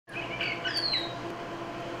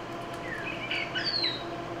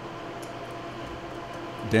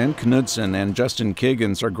Dan Knudsen and Justin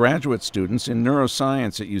Kiggins are graduate students in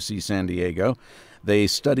neuroscience at UC San Diego. They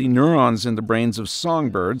study neurons in the brains of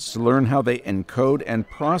songbirds to learn how they encode and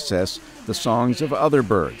process the songs of other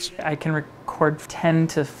birds. I can record 10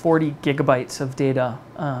 to 40 gigabytes of data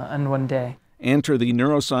in one day. Enter the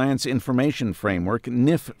Neuroscience Information Framework,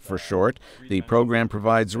 NIF for short. The program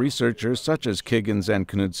provides researchers such as Kiggins and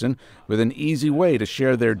Knudsen with an easy way to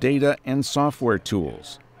share their data and software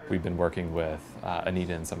tools. We've been working with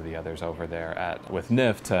Anita and some of the others over there with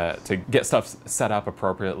NIF to get stuff set up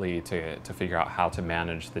appropriately to figure out how to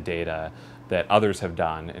manage the data that others have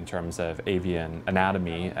done in terms of avian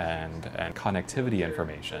anatomy and connectivity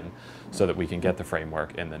information so that we can get the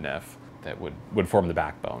framework in the NIF that would form the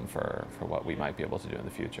backbone for what we might be able to do in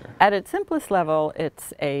the future. At its simplest level,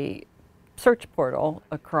 it's a search portal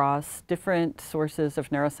across different sources of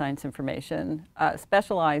neuroscience information,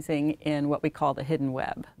 specializing in what we call the hidden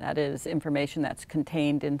web. That is information that's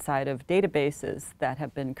contained inside of databases that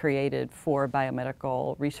have been created for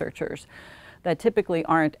biomedical researchers that typically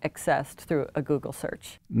aren't accessed through a Google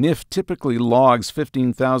search. NIF typically logs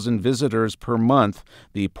 15,000 visitors per month.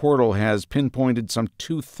 The portal has pinpointed some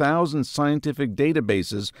 2,000 scientific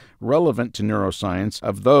databases relevant to neuroscience.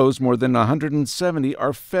 Of those, more than 170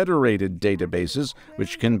 are federated databases,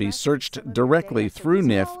 which can be searched directly through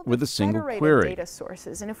NIF with a single query. Data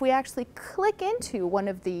sources. And if we actually click into one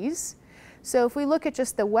of these, so if we look at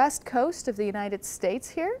just the west coast of the United States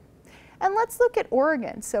here, and let's look at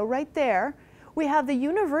Oregon. So right there, we have the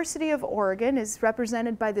University of Oregon is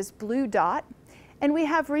represented by this blue dot, and we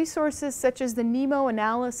have resources such as the NEMO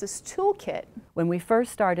Analysis Toolkit. When we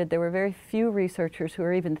first started, there were very few researchers who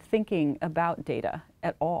were even thinking about data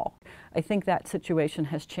at all. I think that situation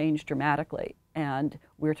has changed dramatically, and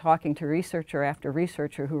we're talking to researcher after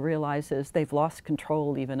researcher who realizes they've lost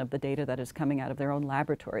control even of the data that is coming out of their own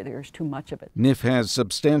laboratory. There's too much of it. NIF has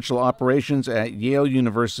substantial operations at Yale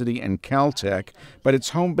University and Caltech, but its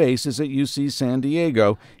home base is at UC San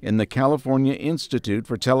Diego in the California Institute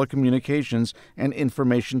for Telecommunications and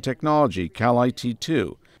Information Technology,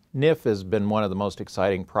 CalIT2. NIF has been one of the most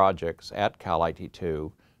exciting projects at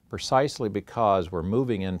CalIT2 precisely because we're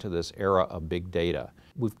moving into this era of big data.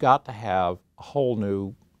 We've got to have a whole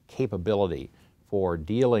new capability for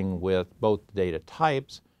dealing with both the data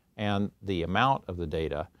types and the amount of the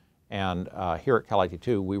data. And here at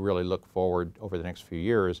CalIT2, we really look forward over the next few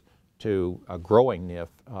years to growing NIF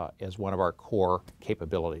as one of our core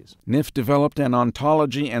capabilities. NIF developed an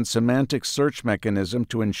ontology and semantic search mechanism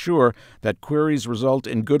to ensure that queries result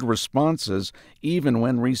in good responses, even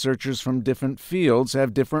when researchers from different fields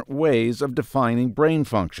have different ways of defining brain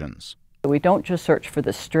functions. We don't just search for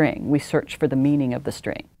the string, we search for the meaning of the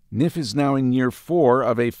string. NIF is now in year 4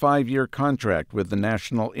 of a 5-year contract with the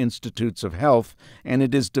National Institutes of Health, and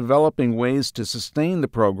it is developing ways to sustain the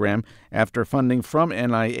program after funding from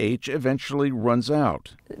NIH eventually runs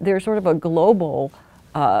out. There's sort of a global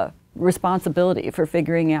responsibility for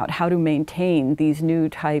figuring out how to maintain these new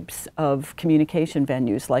types of communication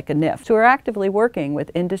venues like a NIF. So we're actively working with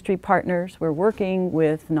industry partners, we're working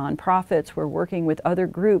with nonprofits, we're working with other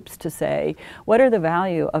groups to say, what are the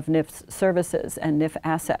value of NIF's services and NIF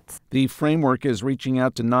assets? The framework is reaching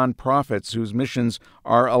out to nonprofits whose missions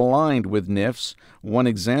are aligned with NIF's. One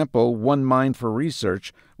example, One Mind for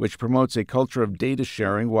Research, which promotes a culture of data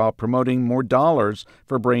sharing while promoting more dollars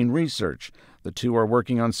for brain research. The two are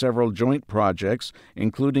working on several joint projects,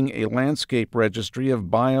 including a landscape registry of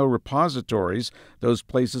biorepositories, those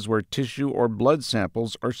places where tissue or blood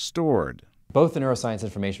samples are stored. Both the Neuroscience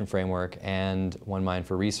Information Framework and One Mind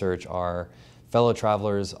for Research are fellow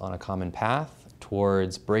travelers on a common path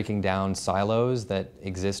towards breaking down silos that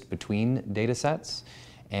exist between data sets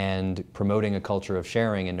and promoting a culture of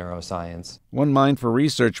sharing in neuroscience. One Mind for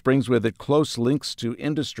Research brings with it close links to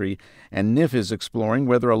industry, and NIF is exploring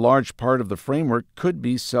whether a large part of the framework could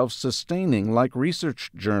be self-sustaining, like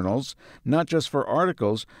research journals, not just for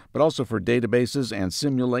articles, but also for databases and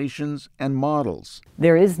simulations and models.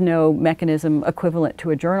 There is no mechanism equivalent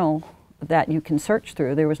to a journal that you can search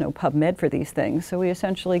through. There was no PubMed for these things, so we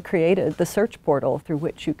essentially created the search portal through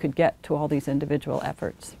which you could get to all these individual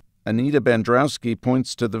efforts. Anita Bandrowski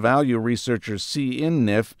points to the value researchers see in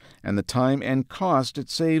NIF and the time and cost it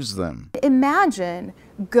saves them. Imagine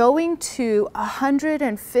going to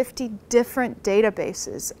 150 different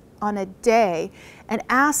databases on a day and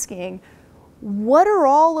asking, what are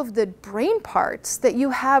all of the brain parts that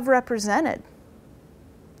you have represented?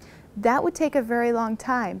 That would take a very long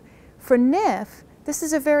time. For NIF, this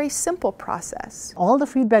is a very simple process. All the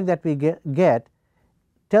feedback that we get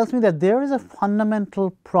tells me that there is a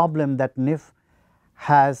fundamental problem that NIF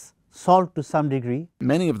has solved to some degree.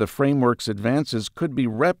 Many of the framework's advances could be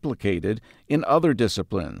replicated in other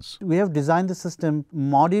disciplines. We have designed the system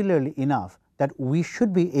modularly enough that we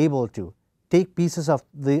should be able to take pieces of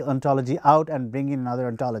the ontology out and bring in another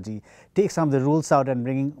ontology, take some of the rules out and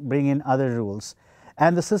bring in other rules.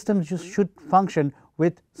 And the system just should function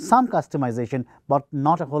with some customization, but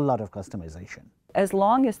not a whole lot of customization. As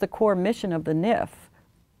long as the core mission of the NIF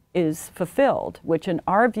is fulfilled, which in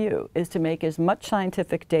our view is to make as much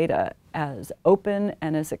scientific data as open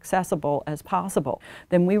and as accessible as possible,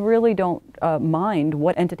 then we really don't mind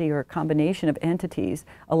what entity or combination of entities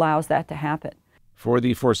allows that to happen. For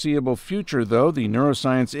the foreseeable future, though, the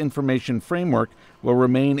Neuroscience Information Framework will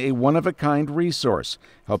remain a one-of-a-kind resource,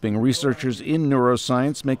 helping researchers in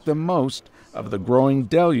neuroscience make the most of the growing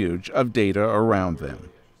deluge of data around them.